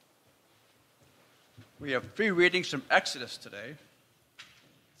We have three readings from Exodus today.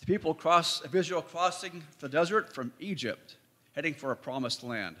 The people of Israel crossing the desert from Egypt, heading for a promised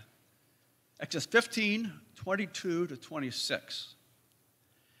land. Exodus 15, 22 to 26.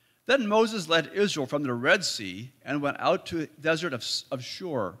 Then Moses led Israel from the Red Sea and went out to the desert of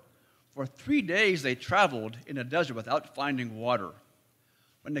Shur. For 3 days they traveled in the desert without finding water.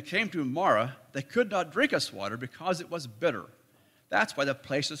 When they came to Marah, they could not drink its water because it was bitter. That's why the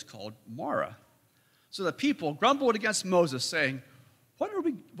place is called Marah. So the people grumbled against Moses, saying, What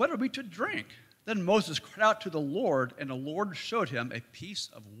are we to drink? Then Moses cried out to the Lord, and the Lord showed him a piece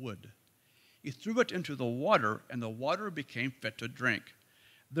of wood. He threw it into the water, and the water became fit to drink.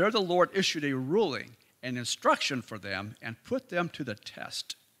 There the Lord issued a ruling and instruction for them and put them to the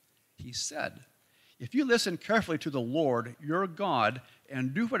test. He said, If you listen carefully to the Lord, your God,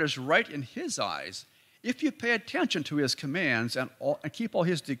 and do what is right in his eyes, if you pay attention to his commands and keep all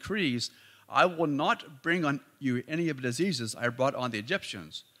his decrees, I will not bring on you any of the diseases I brought on the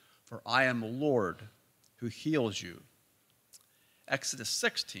Egyptians, for I am the Lord who heals you. Exodus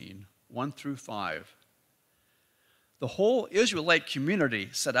 16, 1 through 5. The whole Israelite community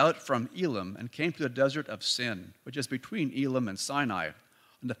set out from Elim and came to the desert of Sin, which is between Elim and Sinai,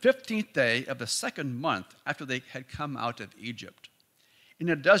 on the 15th day of the second month after they had come out of Egypt. In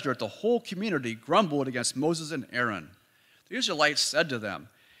the desert, the whole community grumbled against Moses and Aaron. The Israelites said to them,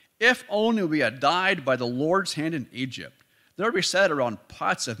 If only we had died by the Lord's hand in Egypt. There we sat around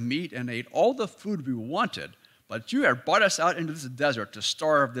pots of meat and ate all the food we wanted, but you have brought us out into this desert to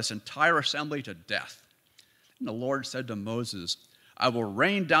starve this entire assembly to death. And the Lord said to Moses, I will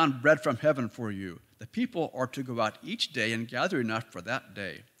rain down bread from heaven for you. The people are to go out each day and gather enough for that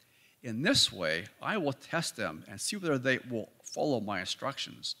day. In this way, I will test them and see whether they will follow my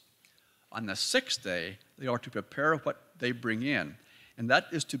instructions. On the sixth day, they are to prepare what they bring in, and that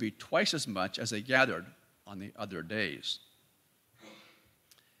is to be twice as much as they gathered on the other days.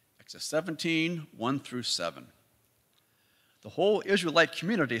 Exodus 17, 1 through 7. The whole Israelite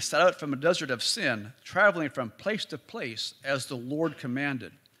community set out from the desert of Sin, traveling from place to place as the Lord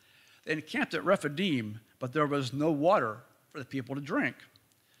commanded. They encamped at Rephidim, but there was no water for the people to drink.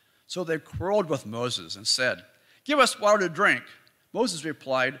 So they quarreled with Moses and said, Give us water to drink. Moses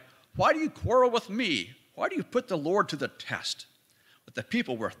replied, Why do you quarrel with me? Why do you put the Lord to the test? But the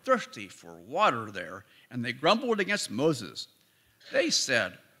people were thirsty for water there, and they grumbled against Moses. They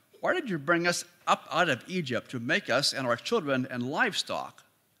said, Why did you bring us up out of Egypt to make us and our children and livestock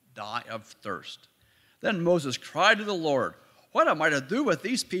die of thirst? Then Moses cried to the Lord, What am I to do with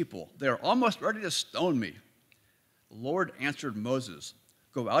these people? They are almost ready to stone me. The Lord answered Moses,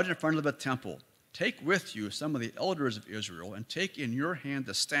 Go out in front of the temple. Take with you some of the elders of Israel, and take in your hand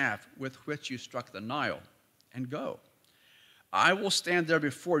the staff with which you struck the Nile, and go. I will stand there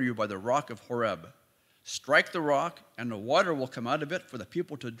before you by the rock of Horeb. Strike the rock, and the water will come out of it for the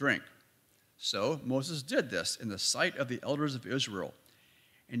people to drink. So Moses did this in the sight of the elders of Israel.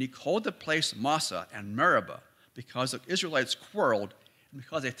 And he called the place Massah and Meribah, because the Israelites quarreled, and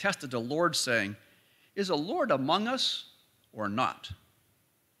because they tested the Lord, saying, Is the Lord among us or not?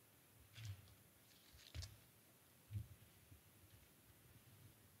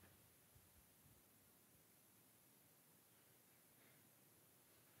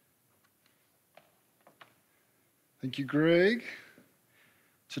 Thank you, Greg.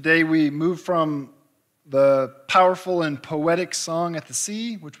 Today we move from the powerful and poetic song at the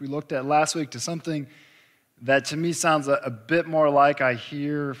sea, which we looked at last week, to something that to me sounds a bit more like I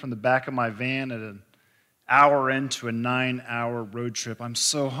hear from the back of my van at an hour into a 9-hour road trip. I'm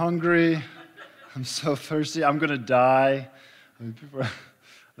so hungry. I'm so thirsty. I'm going to die.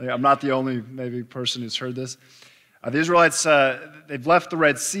 I'm not the only maybe person who's heard this. The Israelites, they've left the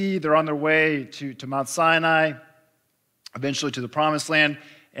Red Sea. They're on their way to Mount Sinai, eventually to the Promised Land,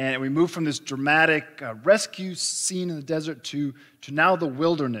 and we move from this dramatic rescue scene in the desert to now the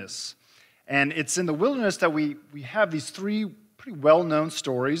wilderness. And it's in the wilderness that we have these three pretty well-known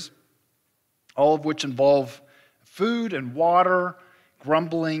stories, all of which involve food and water,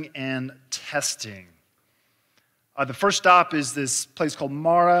 grumbling, and testing. The first stop is this place called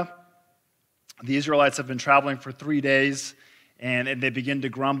Marah. The Israelites have been traveling for 3 days, and they begin to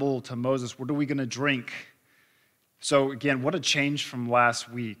grumble to Moses, What are we going to drink? So again, what a change from last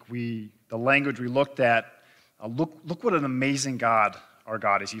week. The language we looked at, look what an amazing God our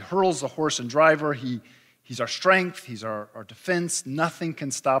God is. He hurls the horse and driver. He's our strength. He's our defense. Nothing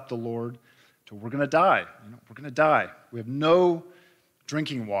can stop the Lord. So we're going to die. We're going to die. We have no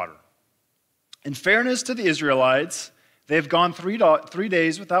drinking water. In fairness to the Israelites, they've gone 3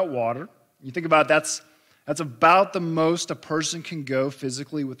 days without water. You think about it, that's about the most a person can go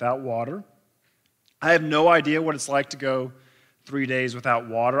physically without water. I have no idea what it's like to go 3 days without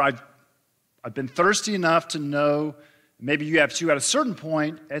water. I've been thirsty enough to know, maybe you have too, at a certain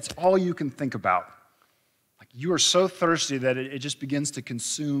point, it's all you can think about. Like you are so thirsty that it just begins to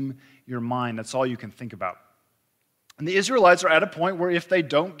consume your mind. That's all you can think about. And the Israelites are at a point where if they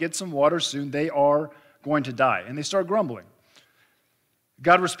don't get some water soon, they are going to die. And they start grumbling.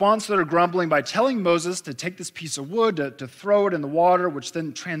 God responds to their grumbling by telling Moses to take this piece of wood, to throw it in the water, which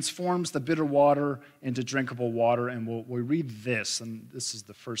then transforms the bitter water into drinkable water. And we'll read this, and this is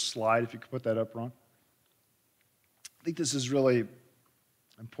the first slide, if you could put that up, Ron. I think this is really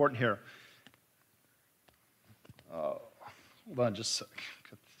important here. Hold on just a second.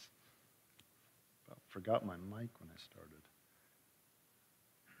 I forgot my mic when I started.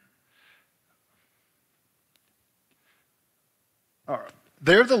 All right.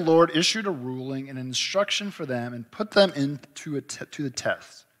 There the Lord issued a ruling and an instruction for them and put them to the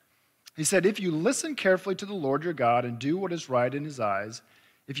test. He said, if you listen carefully to the Lord your God and do what is right in his eyes,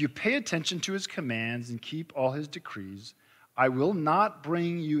 if you pay attention to his commands and keep all his decrees, I will not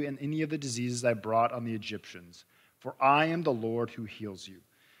bring you in any of the diseases I brought on the Egyptians, for I am the Lord who heals you.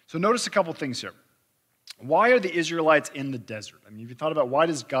 So notice a couple things here. Why are the Israelites in the desert? I mean, if you thought about why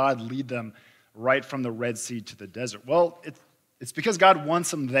does God lead them right from the Red Sea to the desert? Well, it's because God wants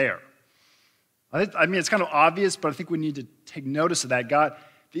them there. I mean, it's kind of obvious, but I think we need to take notice of that.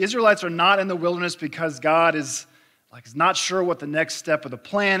 The Israelites are not in the wilderness because God is not sure what the next step of the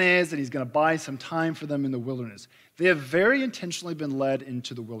plan is, and he's going to buy some time for them in the wilderness. They have very intentionally been led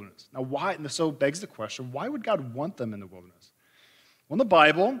into the wilderness. Now, why? So begs the question, why would God want them in the wilderness? Well, in the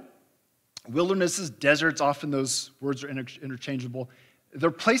Bible, wildernesses, deserts, often those words are interchangeable.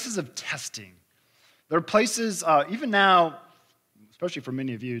 They're places of testing. They're places, even now, especially for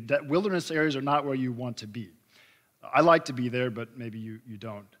many of you, that wilderness areas are not where you want to be. I like to be there, but maybe you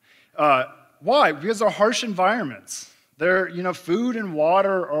don't. Why? Because they're harsh environments. Food and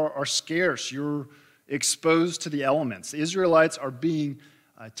water are scarce. You're exposed to the elements. The Israelites are being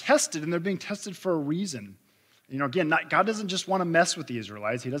tested, and they're being tested for a reason. Again, God doesn't just want to mess with the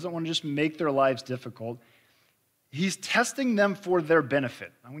Israelites. He doesn't want to just make their lives difficult. He's testing them for their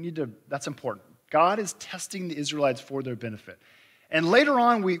benefit. And that's important. God is testing the Israelites for their benefit. And later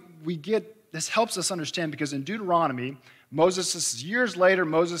on, this helps us understand because in Deuteronomy, this is years later,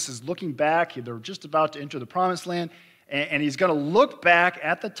 Moses is looking back. They're just about to enter the promised land, and he's going to look back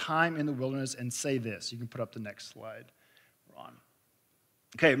at the time in the wilderness and say this. You can put up the next slide, Ron.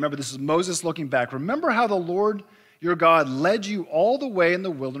 Okay, remember, this is Moses looking back. Remember how the Lord your God led you all the way in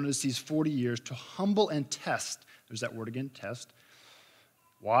the wilderness these 40 years to humble and test. There's that word again, test.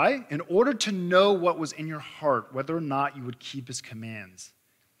 Why? In order to know what was in your heart, whether or not you would keep his commands.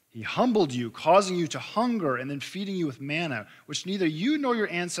 He humbled you, causing you to hunger and then feeding you with manna, which neither you nor your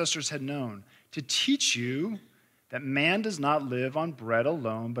ancestors had known, to teach you that man does not live on bread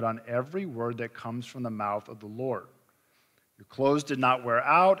alone, but on every word that comes from the mouth of the Lord. Your clothes did not wear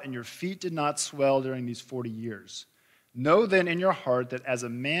out, and your feet did not swell during these 40 years. Know then in your heart that as a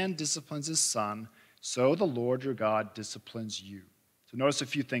man disciplines his son, so the Lord your God disciplines you. So notice a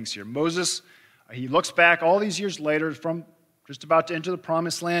few things here. Moses, he looks back all these years later from just about to enter the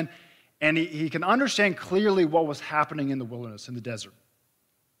promised land, and he can understand clearly what was happening in the wilderness, in the desert.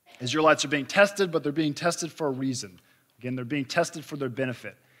 Israelites are being tested, but they're being tested for a reason. Again, they're being tested for their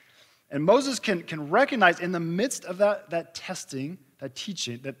benefit. And Moses can recognize in the midst of that testing, that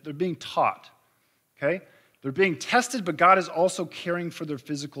teaching, that they're being taught. Okay? They're being tested, but God is also caring for their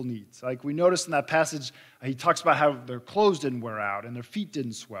physical needs. Like we noticed in that passage, he talks about how their clothes didn't wear out and their feet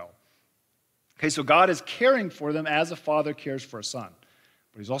didn't swell. Okay, so God is caring for them as a father cares for a son,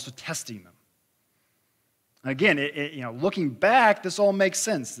 but he's also testing them. And again, looking back, this all makes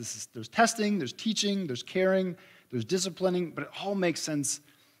sense. There's testing, there's teaching, there's caring, there's disciplining, but it all makes sense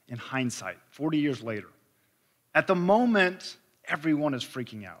in hindsight, 40 years later. At the moment, everyone is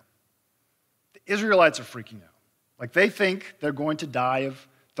freaking out. The Israelites are freaking out. Like they think they're going to die of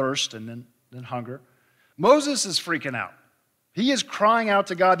thirst and then hunger. Moses is freaking out. He is crying out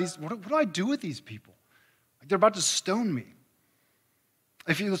to God, what do I do with these people? Like they're about to stone me.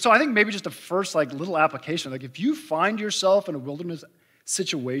 So I think maybe just a first little application, if you find yourself in a wilderness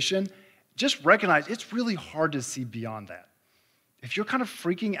situation, just recognize it's really hard to see beyond that. If you're kind of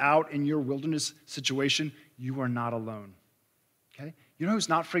freaking out in your wilderness situation, you are not alone. Okay? You know who's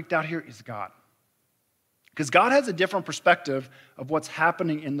not freaked out here is God. Because God has a different perspective of what's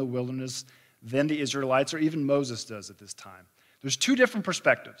happening in the wilderness than the Israelites or even Moses does at this time. There's two different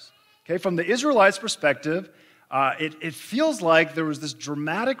perspectives. Okay? From the Israelites' perspective, it feels like there was this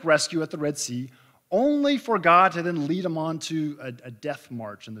dramatic rescue at the Red Sea, only for God to then lead them on to a death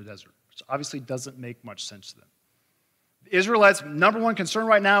march in the desert, which obviously doesn't make much sense to them. The Israelites' number one concern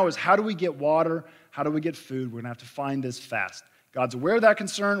right now is how do we get water? How do we get food? We're going to have to find this fast. God's aware of that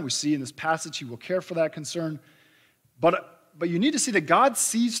concern. We see in this passage he will care for that concern. But you need to see that God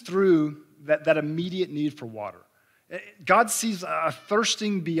sees through that immediate need for water. God sees a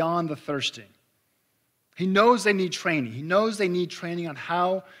thirsting beyond the thirsting. He knows they need training. He knows they need training on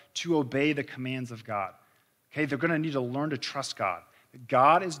how to obey the commands of God. Okay, they're going to need to learn to trust God. That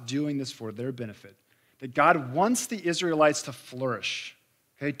God is doing this for their benefit. That God wants the Israelites to flourish.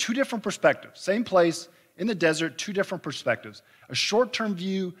 Okay, two different perspectives. Same place in the desert, two different perspectives. A short-term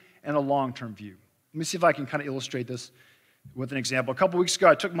view and a long-term view. Let me see if I can kind of illustrate this with an example. A couple weeks ago,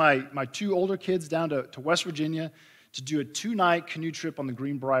 I took my two older kids down to West Virginia to do a 2-night canoe trip on the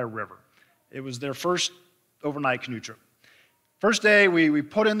Greenbrier River. It was their first overnight canoe trip. First day, we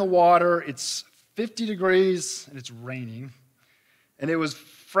put in the water. It's 50 degrees, and it's raining. And it was,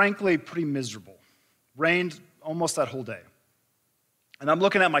 frankly, pretty miserable. Rained almost that whole day. And I'm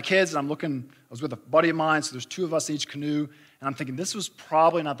looking at my kids, and I was with a buddy of mine, so there's 2 of us in each canoe, and I'm thinking this was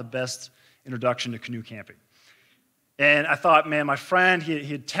probably not the best introduction to canoe camping. And I thought, man, my friend, he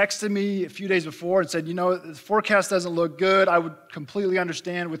had texted me a few days before and said, the forecast doesn't look good. I would completely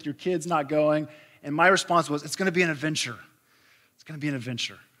understand with your kids not going. And my response was, it's going to be an adventure. It's going to be an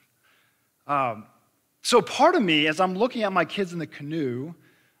adventure. So part of me, as I'm looking at my kids in the canoe,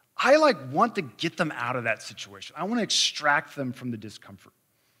 I want to get them out of that situation. I want to extract them from the discomfort.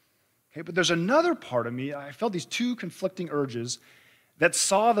 Okay, but there's another part of me, I felt these 2 conflicting urges that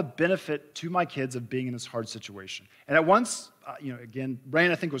saw the benefit to my kids of being in this hard situation. And at once, again, Brain,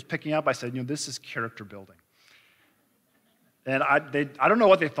 I think, was picking up. I said, this is character building. And I don't know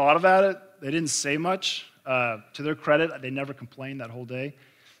what they thought about it. They didn't say much. To their credit, they never complained that whole day.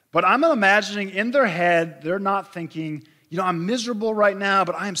 But I'm imagining in their head, they're not thinking, I'm miserable right now,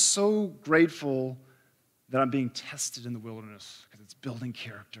 but I am so grateful that I'm being tested in the wilderness because it's building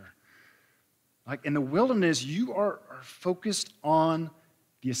character. Like in the wilderness, you are focused on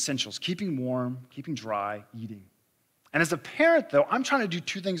the essentials, keeping warm, keeping dry, eating. And as a parent, though, I'm trying to do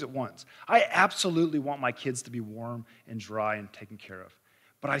 2 things at once. I absolutely want my kids to be warm and dry and taken care of.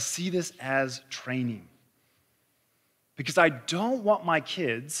 But I see this as training. Because I don't want my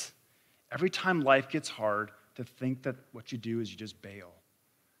kids, every time life gets hard, to think that what you do is you just bail.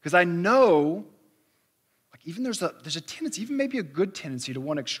 Because I know, even there's a tendency, even maybe a good tendency, to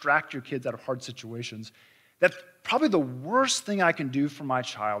want to extract your kids out of hard situations. That's probably the worst thing I can do for my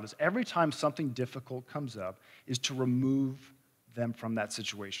child is every time something difficult comes up is to remove them from that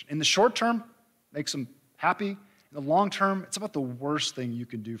situation. In the short term, makes them happy. In the long term, it's about the worst thing you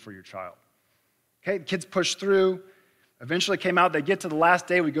can do for your child. Okay, the kids push through. Eventually came out, they get to the last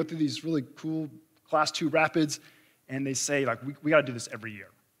day, we go through these really cool Class 2 rapids, and they say, we got to do this every year.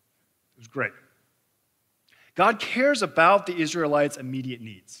 It was great. God cares about the Israelites' immediate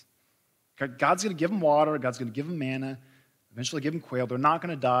needs. God's going to give them water. God's going to give them manna, eventually give them quail. They're not going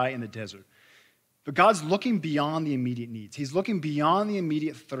to die in the desert. But God's looking beyond the immediate needs. He's looking beyond the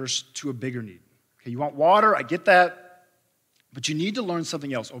immediate thirst to a bigger need. Okay, you want water? I get that. But you need to learn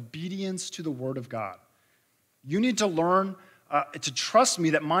something else, obedience to the word of God. You need to learn to trust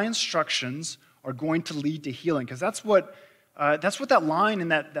me that my instructions are going to lead to healing. Because that's what that line in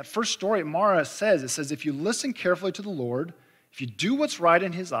that first story at Mara says. It says, if you listen carefully to the Lord, if you do what's right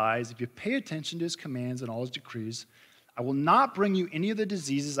in his eyes, if you pay attention to his commands and all his decrees, I will not bring you any of the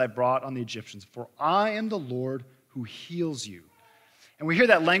diseases I brought on the Egyptians, for I am the Lord who heals you. And we hear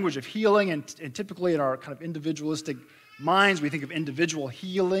that language of healing, and typically in our kind of individualistic minds, we think of individual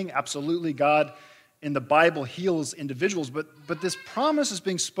healing. Absolutely, God in the Bible heals individuals, but this promise is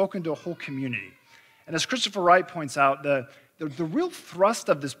being spoken to a whole community. And as Christopher Wright points out, the real thrust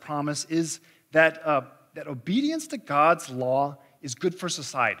of this promise is that obedience to God's law is good for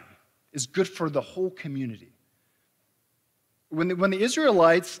society, is good for the whole community. When the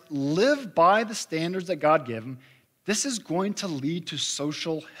Israelites live by the standards that God gave them, this is going to lead to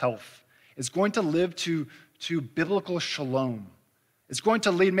social health. It's going to lead to biblical shalom. It's going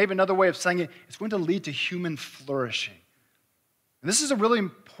to lead, maybe another way of saying it, it's going to lead to human flourishing. And this is a really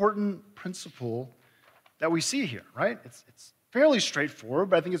important principle that we see here, right? It's fairly straightforward,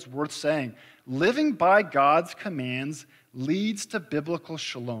 but I think it's worth saying. Living by God's commands leads to biblical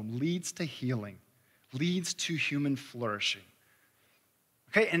shalom, leads to healing, leads to human flourishing.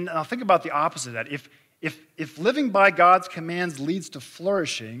 Okay, and I'll think about the opposite of that. If living by God's commands leads to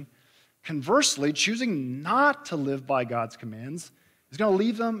flourishing, conversely, choosing not to live by God's commands is going to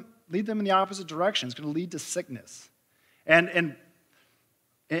lead them in the opposite direction. It's going to lead to sickness. And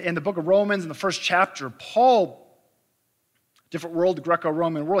In the book of Romans, in the first chapter, Paul, different world, the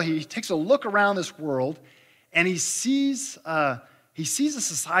Greco-Roman world, he takes a look around this world, and he sees a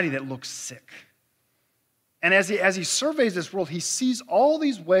society that looks sick. And as he surveys this world, he sees all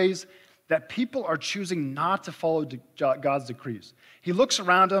these ways that people are choosing not to follow God's decrees. He looks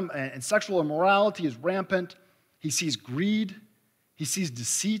around him, and sexual immorality is rampant. He sees greed. He sees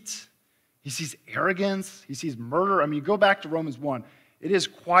deceit. He sees arrogance. He sees murder. I mean, you go back to Romans 1. It is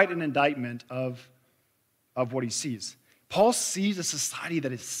quite an indictment of what he sees. Paul sees a society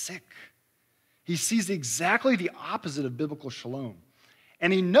that is sick. He sees exactly the opposite of biblical shalom.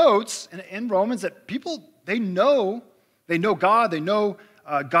 And he notes in Romans that people, they know God, they know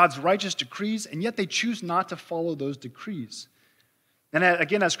God's righteous decrees, and yet they choose not to follow those decrees. And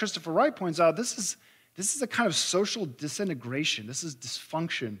again, as Christopher Wright points out, this is a kind of social disintegration. This is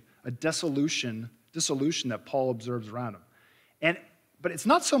dysfunction, a dissolution that Paul observes around him. But it's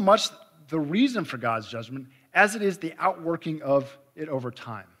not so much the reason for God's judgment as it is the outworking of it over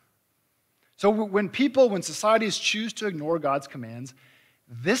time. So when societies choose to ignore God's commands,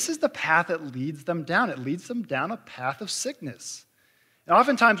 this is the path that leads them down. It leads them down a path of sickness. And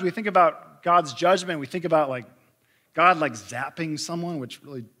oftentimes we think about God's judgment, we think about God zapping someone, which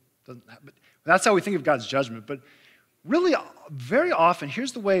really doesn't happen. That's how we think of God's judgment. But really, very often,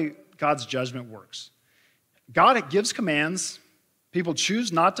 here's the way God's judgment works. God gives commands, people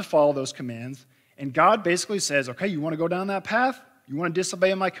choose not to follow those commands, and God basically says, okay, you want to go down that path? You want to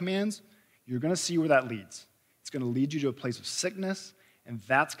disobey my commands? You're going to see where that leads. It's going to lead you to a place of sickness, and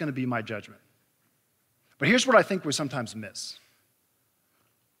that's going to be my judgment. But here's what I think we sometimes miss.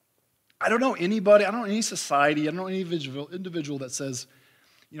 I don't know anybody, I don't know any society, I don't know any individual that says,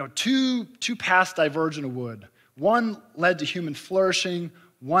 two paths diverge in a wood. One led to human flourishing,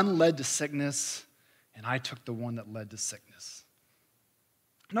 one led to sickness, and I took the one that led to sickness.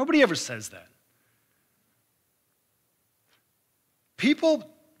 Nobody ever says that.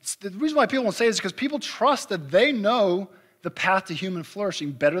 The reason why people don't say it is because people trust that they know the path to human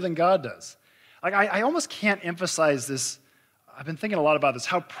flourishing better than God does. I almost can't emphasize this. I've been thinking a lot about this,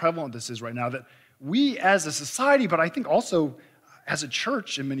 how prevalent this is right now, that we as a society, but I think also as a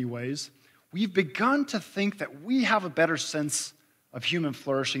church in many ways, we've begun to think that we have a better sense of human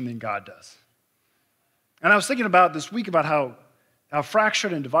flourishing than God does. And I was thinking about this week about how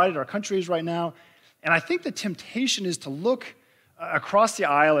fractured and divided our country is right now, and I think the temptation is to look across the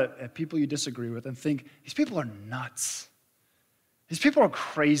aisle at people you disagree with and think, these people are nuts. These people are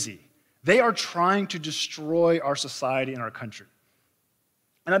crazy. They are trying to destroy our society and our country.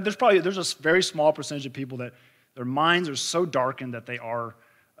 And there's a very small percentage of people that their minds are so darkened that they are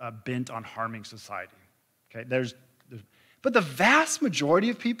bent on harming society. Okay, but the vast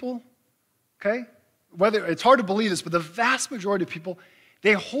majority of people, okay, whether it's hard to believe this, but the vast majority of people,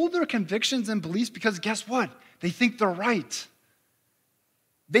 they hold their convictions and beliefs because guess what? They think they're right.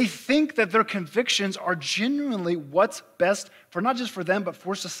 They think that their convictions are genuinely what's best for not just for them, but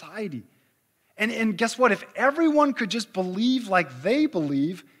for society. And guess what? If everyone could just believe like they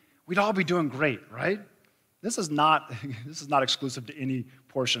believe, we'd all be doing great, right? This is not exclusive to any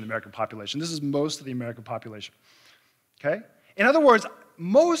portion of the American population. This is most of the American population, okay? In other words,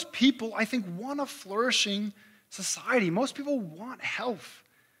 most people, I think, want a flourishing society. Most people want health.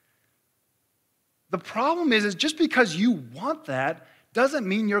 The problem is just because you want that doesn't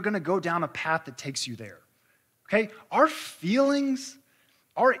mean you're going to go down a path that takes you there, okay? Our feelings,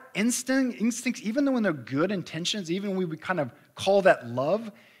 our instincts, even though when they're good intentions, even when we kind of call that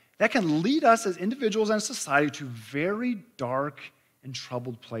love, that can lead us as individuals and society to very dark and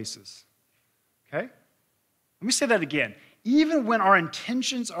troubled places, okay? Let me say that again. Even when our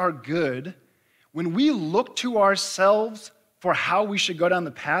intentions are good, when we look to ourselves for how we should go down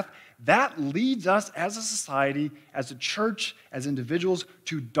the path, that leads us as a society, as a church, as individuals,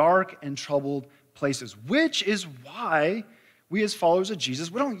 to dark and troubled places, which is why we as followers of Jesus,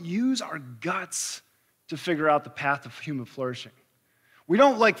 we don't use our guts to figure out the path of human flourishing. We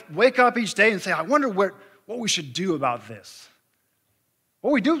don't wake up each day and say, I wonder what we should do about this.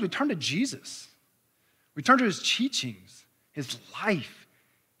 What we do is we turn to Jesus. We turn to his teachings, his life,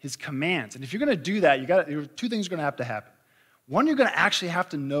 his commands. And if you're going to do that, two things are going to have to happen. One, you're going to actually have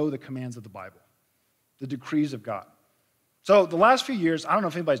to know the commands of the Bible, the decrees of God. So the last few years, I don't know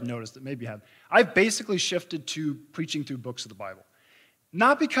if anybody's noticed it, maybe you have, I've basically shifted to preaching through books of the Bible.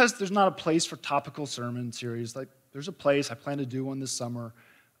 Not because there's not a place for topical sermon series. There's a place, I plan to do one this summer.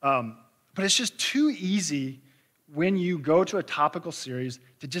 But it's just too easy when you go to a topical series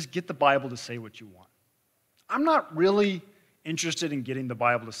to just get the Bible to say what you want. I'm not really interested in getting the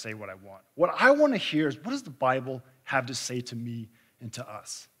Bible to say what I want. What I want to hear is, what does the Bible have to say to me into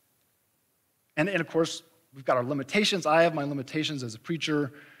us. And of course, we've got our limitations. I have my limitations as a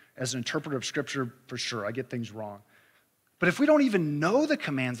preacher, as an interpreter of Scripture, for sure. I get things wrong. But if we don't even know the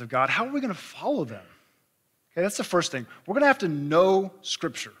commands of God, how are we going to follow them? Okay, that's the first thing. We're going to have to know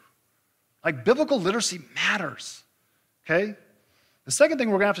Scripture. Like, biblical literacy matters. Okay? The second thing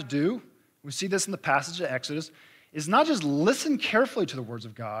we're going to have to do, we see this in the passage of Exodus, is not just listen carefully to the words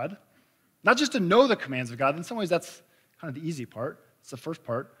of God, not just to know the commands of God. In some ways, that's kind of the easy part. It's the first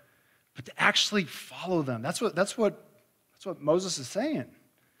part. But to actually follow them. That's what Moses is saying.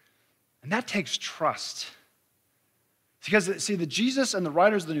 And that takes trust. Because, see, the Jesus and the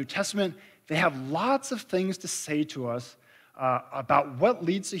writers of the New Testament, they have lots of things to say to us about what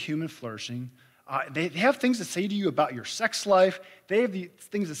leads to human flourishing. They have things to say to you about your sex life. They have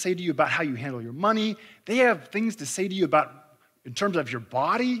things to say to you about how you handle your money. They have things to say to you about, in terms of your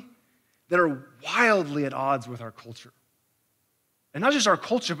body, that are wildly at odds with our culture. And not just our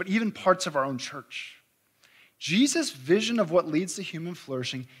culture, but even parts of our own church. Jesus' vision of what leads to human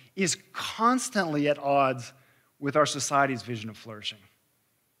flourishing is constantly at odds with our society's vision of flourishing.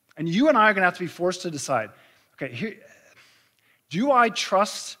 And you and I are going to have to be forced to decide, okay, do I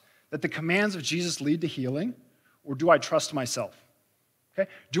trust that the commands of Jesus lead to healing, or do I trust myself? Okay?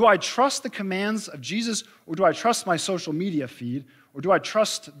 Do I trust the commands of Jesus, or do I trust my social media feed, or do I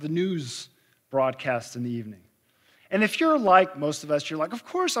trust the news broadcast in the evening? And if you're like most of us, you're like, of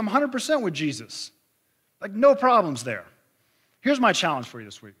course, I'm 100% with Jesus. Like, no problems there. Here's my challenge for you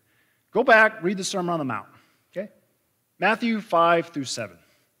this week. Go back, read the Sermon on the Mount, okay? Matthew 5 through 7.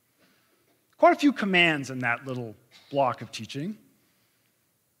 Quite a few commands in that little block of teaching.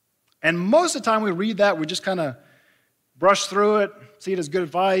 And most of the time we read that, we just kind of brush through it, see it as good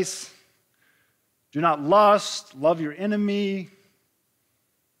advice. Do not lust, love your enemy.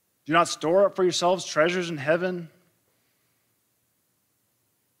 Do not store up for yourselves treasures in heaven.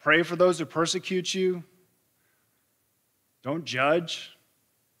 Pray for those who persecute you. Don't judge.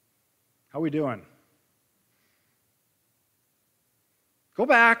 How are we doing? Go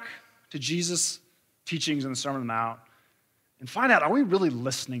back to Jesus' teachings in the Sermon on the Mount and find out, are we really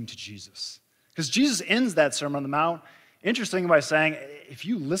listening to Jesus? Because Jesus ends that Sermon on the Mount, interesting, by saying, if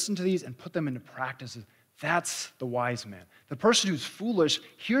you listen to these and put them into practice, that's the wise man. The person who's foolish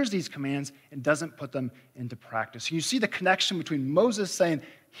hears these commands and doesn't put them into practice. You see the connection between Moses saying,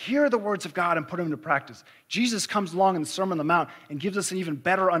 hear the words of God and put them into practice. Jesus comes along in the Sermon on the Mount and gives us an even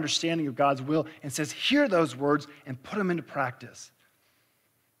better understanding of God's will and says, hear those words and put them into practice.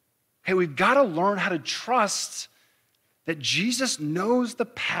 Okay, we've got to learn how to trust that Jesus knows the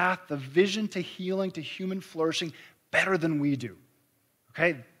path, the vision to healing, to human flourishing better than we do.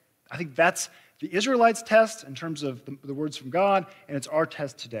 Okay? I think that's the Israelites' test in terms of the words from God, and it's our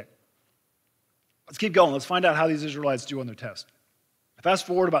test today. Let's keep going. Let's find out how these Israelites do on their test. Fast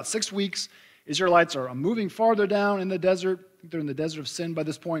forward about 6 weeks, Israelites are moving farther down in the desert. I think they're in the desert of sin by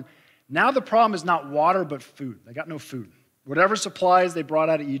this point. Now the problem is not water, but food. They got no food. Whatever supplies they brought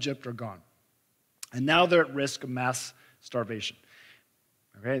out of Egypt are gone. And now they're at risk of mass starvation.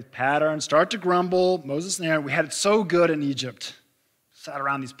 Okay, pattern, start to grumble. Moses and Aaron, we had it so good in Egypt. Sat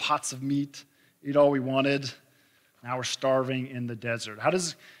around these pots of meat, eat all we wanted. Now we're starving in the desert. How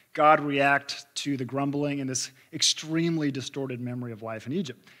does God react to the grumbling and this extremely distorted memory of life in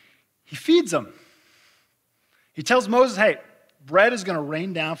Egypt? He feeds them. He tells Moses, hey, bread is going to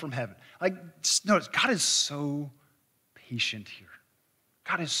rain down from heaven. Like, just notice, God is so patient here.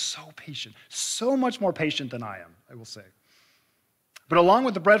 God is so patient, so much more patient than I am, I will say. But along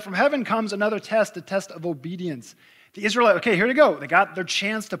with the bread from heaven comes another test, a test of obedience. The Israelites, okay, here they go. They got their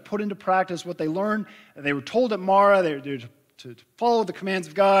chance to put into practice what they learned. They were told at Marah, they're to follow the commands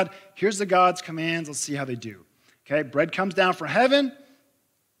of God. Here's the God's commands. Let's see how they do. Okay, bread comes down from heaven.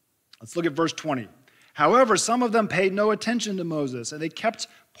 Let's look at verse 20. However, some of them paid no attention to Moses, and they kept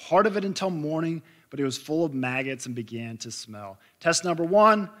part of it until morning, but it was full of maggots and began to smell. Test number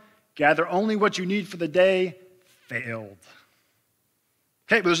 1, gather only what you need for the day, failed.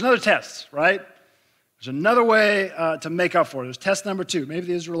 Okay, but there's another test, right? There's another way to make up for it. There's test number 2. Maybe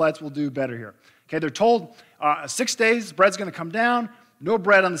the Israelites will do better here. Okay, they're told 6 days, bread's going to come down, no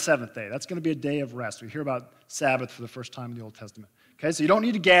bread on the 7th day. That's going to be a day of rest. We hear about Sabbath for the first time in the Old Testament. Okay, so you don't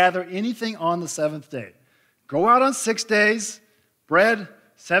need to gather anything on the 7th day. Go out on 6 days, bread,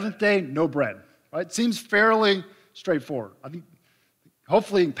 7th day, no bread. Right? Seems fairly straightforward. I think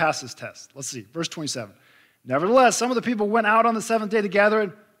hopefully you can pass this test. Let's see, verse 27. Nevertheless, some of the people went out on the 7th day to gather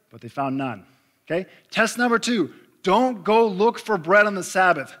it, but they found none. Okay? Test number 2, don't go look for bread on the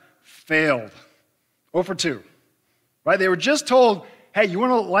Sabbath. Failed. 0 for 2. Right? They were just told, hey, you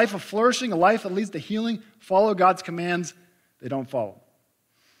want a life of flourishing, a life that leads to healing? Follow God's commands. they don't follow.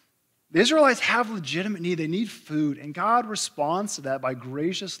 The Israelites have legitimate need. They need food, and God responds to that by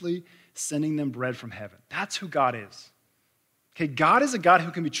graciously sending them bread from heaven. That's who God is. Okay, God is a God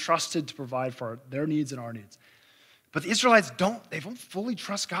who can be trusted to provide for their needs and our needs. But the Israelites don't fully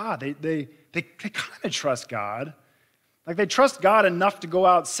trust God. They kind of trust God. Like they trust God enough to go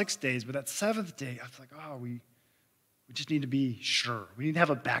out 6 days, but that seventh day, I was like, oh, we just need to be sure. We need to have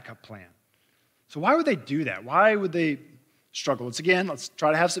a backup plan. So why would they do that? Why would they struggle? Let's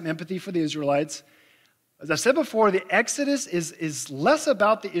try to have some empathy for the Israelites. As I said before, the Exodus is less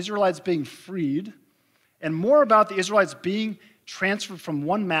about the Israelites being freed and more about the Israelites being transferred from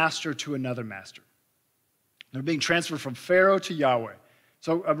one master to another master. They're being transferred from Pharaoh to Yahweh.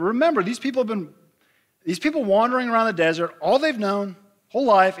 So remember, these people wandering around the desert, all they've known whole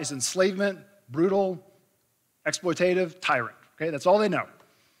life is enslavement, brutal, exploitative, tyrant. Okay, that's all they know.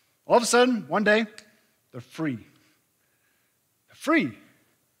 All of a sudden, one day, they're free. They're free.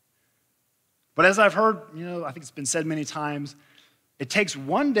 But as I've heard, I think it's been said many times, it takes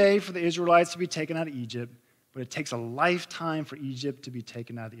one day for the Israelites to be taken out of Egypt, but it takes a lifetime for Egypt to be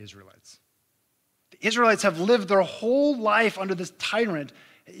taken out of the Israelites. The Israelites have lived their whole life under this tyrant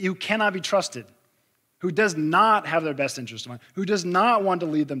who cannot be trusted, who does not have their best interest in mind, who does not want to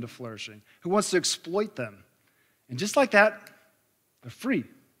lead them to flourishing, who wants to exploit them. And just like that, they're free.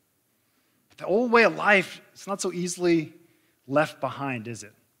 But the old way of life, it's not so easily left behind, is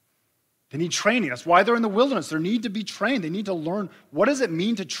it? They need training. That's why they're in the wilderness. They need to be trained. They need to learn what does it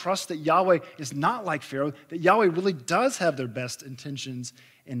mean to trust that Yahweh is not like Pharaoh, that Yahweh really does have their best intentions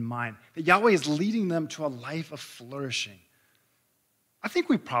in mind, that Yahweh is leading them to a life of flourishing. I think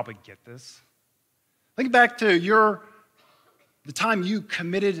we probably get this. Think back to the time you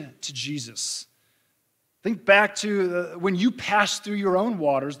committed to Jesus. Think back to when you passed through your own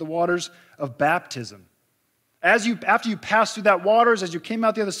waters, the waters of baptism. After you passed through that waters, as you came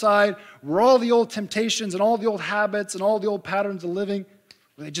out the other side, were all the old temptations and all the old habits and all the old patterns of living,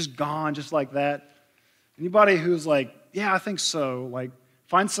 were they just gone just like that? Anybody who's like, yeah, I think so, like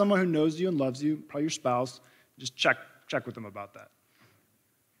find someone who knows you and loves you, probably your spouse, just check with them about that.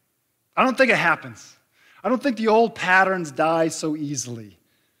 I don't think it happens. I don't think the old patterns die so easily.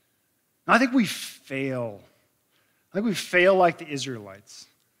 I think we fail. I think we fail like the Israelites.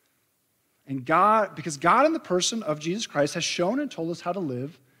 And because God in the person of Jesus Christ has shown and told us how to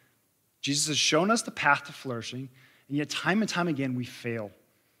live, Jesus has shown us the path to flourishing, and yet time and time again we fail.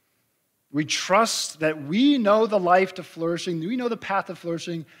 We trust that we know the life to flourishing, we know the path to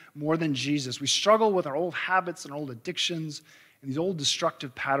flourishing more than Jesus. We struggle with our old habits and old addictions and these old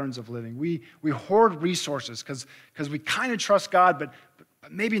destructive patterns of living. We hoard resources because we kind of trust God, but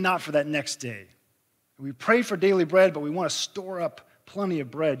maybe not for that next day. We pray for daily bread, but we want to store up plenty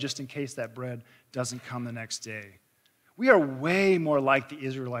of bread just in case that bread doesn't come the next day. We are way more like the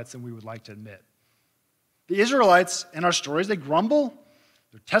Israelites than we would like to admit. The Israelites in our stories, they grumble,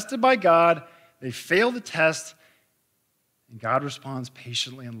 they're tested by God, they fail the test, and God responds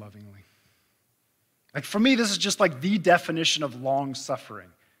patiently and lovingly. Like for me, this is just like the definition of long suffering.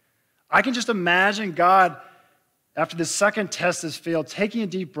 I can just imagine God, after the second test has failed, taking a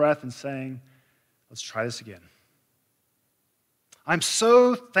deep breath and saying, let's try this again. I'm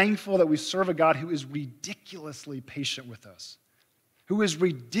so thankful that we serve a God who is ridiculously patient with us, who is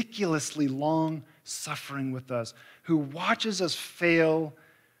ridiculously long-suffering with us, who watches us fail,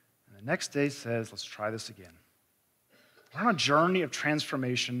 and the next day says, let's try this again. We're on a journey of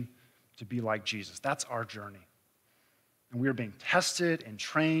transformation to be like Jesus. That's our journey. And we are being tested and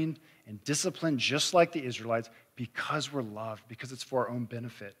trained and disciplined just like the Israelites because we're loved, because it's for our own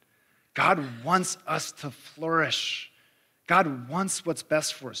benefit. God wants us to flourish. God wants what's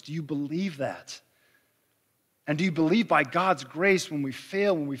best for us. Do you believe that? And do you believe by God's grace when we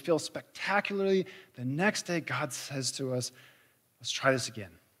fail spectacularly, the next day God says to us, let's try this again.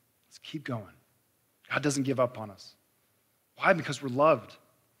 Let's keep going. God doesn't give up on us. Why? Because we're loved.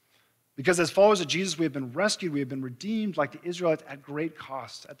 Because as followers of Jesus, we have been rescued, we have been redeemed like the Israelites at great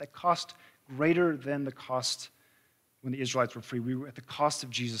cost, at the cost greater than the cost when the Israelites were free. We were at the cost of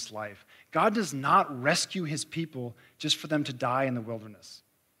Jesus' life. God does not rescue his people just for them to die in the wilderness.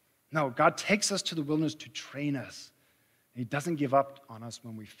 No, God takes us to the wilderness to train us. And he doesn't give up on us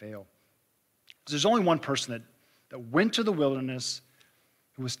when we fail. There's only one person that went to the wilderness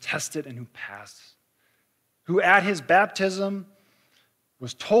who was tested and who passed, who at his baptism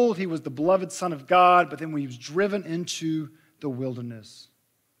was told he was the beloved Son of God, but then when he was driven into the wilderness.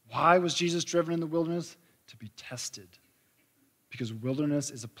 Why was Jesus driven in the wilderness? To be tested. Because wilderness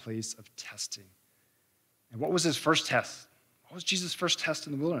is a place of testing. And what was his first test? What was Jesus' first test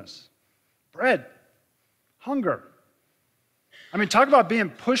in the wilderness? Bread. Hunger. I mean, talk about being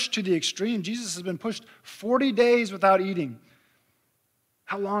pushed to the extreme. Jesus has been pushed 40 days without eating.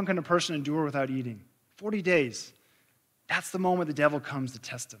 How long can a person endure without eating? 40 days. That's the moment the devil comes to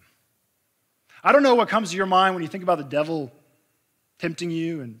test him. I don't know what comes to your mind when you think about the devil tempting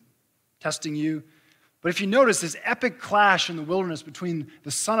you and testing you, but if you notice this epic clash in the wilderness between the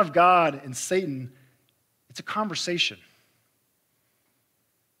Son of God and Satan, it's a conversation.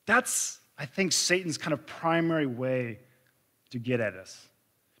 That's, I think, Satan's kind of primary way to get at us,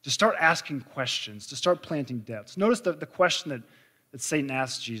 to start asking questions, to start planting doubts. Notice the question that Satan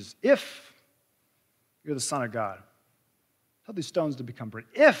asks Jesus: if you're the Son of God, tell these stones to become bread.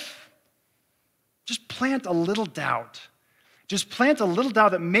 If, just plant a little doubt. Just plant a little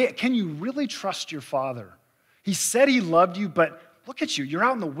doubt that can you really trust your Father? He said he loved you, but look at you. You're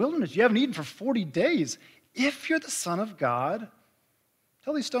out in the wilderness. You haven't eaten for 40 days. If you're the Son of God,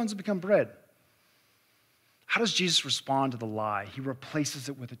 tell these stones to become bread. How does Jesus respond to the lie? He replaces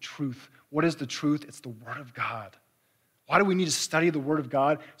it with the truth. What is the truth? It's the Word of God. Why do we need to study the Word of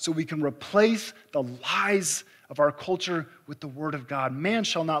God? So we can replace the lies of our culture with the Word of God. Man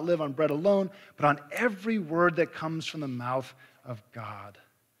shall not live on bread alone, but on every word that comes from the mouth of God.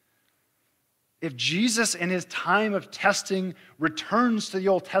 If Jesus, in his time of testing, returns to the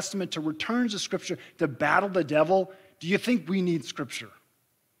Old Testament, returns to Scripture to battle the devil, do you think we need Scripture?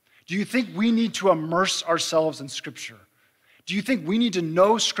 Do you think we need to immerse ourselves in Scripture? Do you think we need to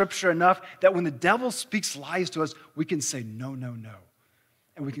know Scripture enough that when the devil speaks lies to us, we can say, no, no, no,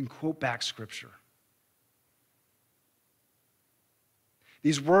 and we can quote back Scripture?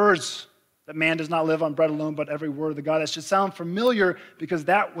 These words that man does not live on bread alone, but every word of the God, that should sound familiar because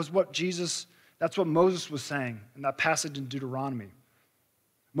that's what Moses was saying in that passage in Deuteronomy.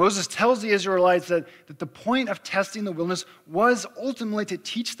 Moses tells the Israelites that the point of testing the wilderness was ultimately to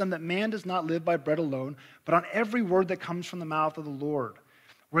teach them that man does not live by bread alone, but on every word that comes from the mouth of the Lord.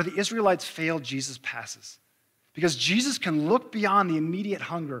 Where the Israelites failed, Jesus passes. Because Jesus can look beyond the immediate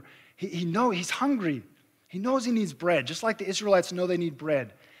hunger. He knows he's hungry. He knows he needs bread, just like the Israelites know they need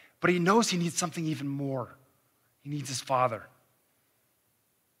bread. But he knows he needs something even more. He needs his Father.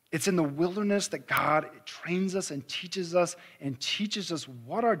 It's in the wilderness that God trains us and teaches us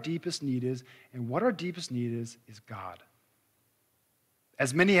what our deepest need is, and what our deepest need is God.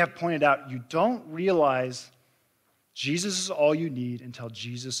 As many have pointed out, you don't realize Jesus is all you need until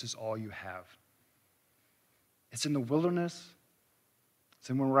Jesus is all you have. It's in the wilderness. It's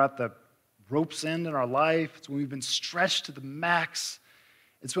when we're at the rope's end in our life. It's when we've been stretched to the max.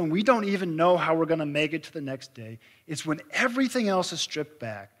 It's when we don't even know how we're going to make it to the next day. It's when everything else is stripped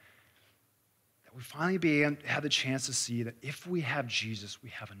back that we finally have the chance to see that if we have Jesus, we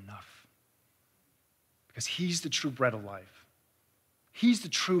have enough. Because he's the true bread of life. He's the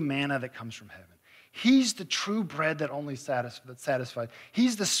true manna that comes from heaven. He's the true bread that only satisfies.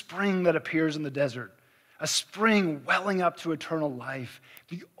 He's the spring that appears in the desert. A spring welling up to eternal life,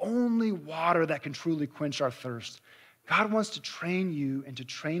 the only water that can truly quench our thirst. God wants to train you and to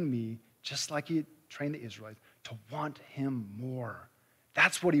train me, just like he trained the Israelites, to want him more.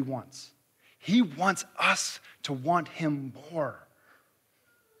 That's what he wants. He wants us to want him more.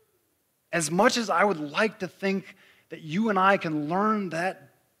 As much as I would like to think that you and I can learn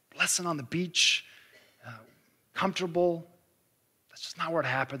that lesson on the beach, comfortable, that's just not where it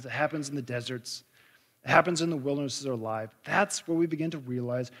happens. It happens in the deserts. It happens in the wildernesses of our life. That's where we begin to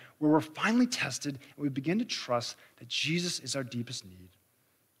realize, where we're finally tested, and we begin to trust that Jesus is our deepest need,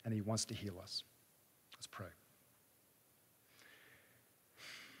 and he wants to heal us. Let's pray.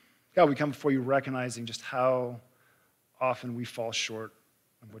 God, we come before you recognizing just how often we fall short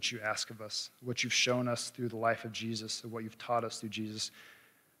of what you ask of us, what you've shown us through the life of Jesus, and what you've taught us through Jesus,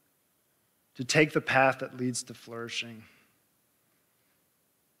 to take the path that leads to flourishing.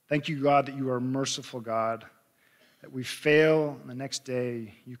 Thank you, God, that you are a merciful God, that we fail, and the next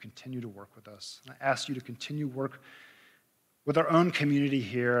day you continue to work with us. And I ask you to continue work with our own community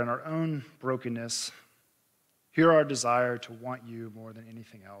here and our own brokenness. Hear our desire to want you more than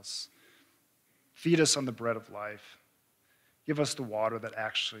anything else. Feed us on the bread of life. Give us the water that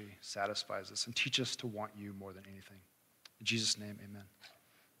actually satisfies us, and teach us to want you more than anything. In Jesus' name, amen.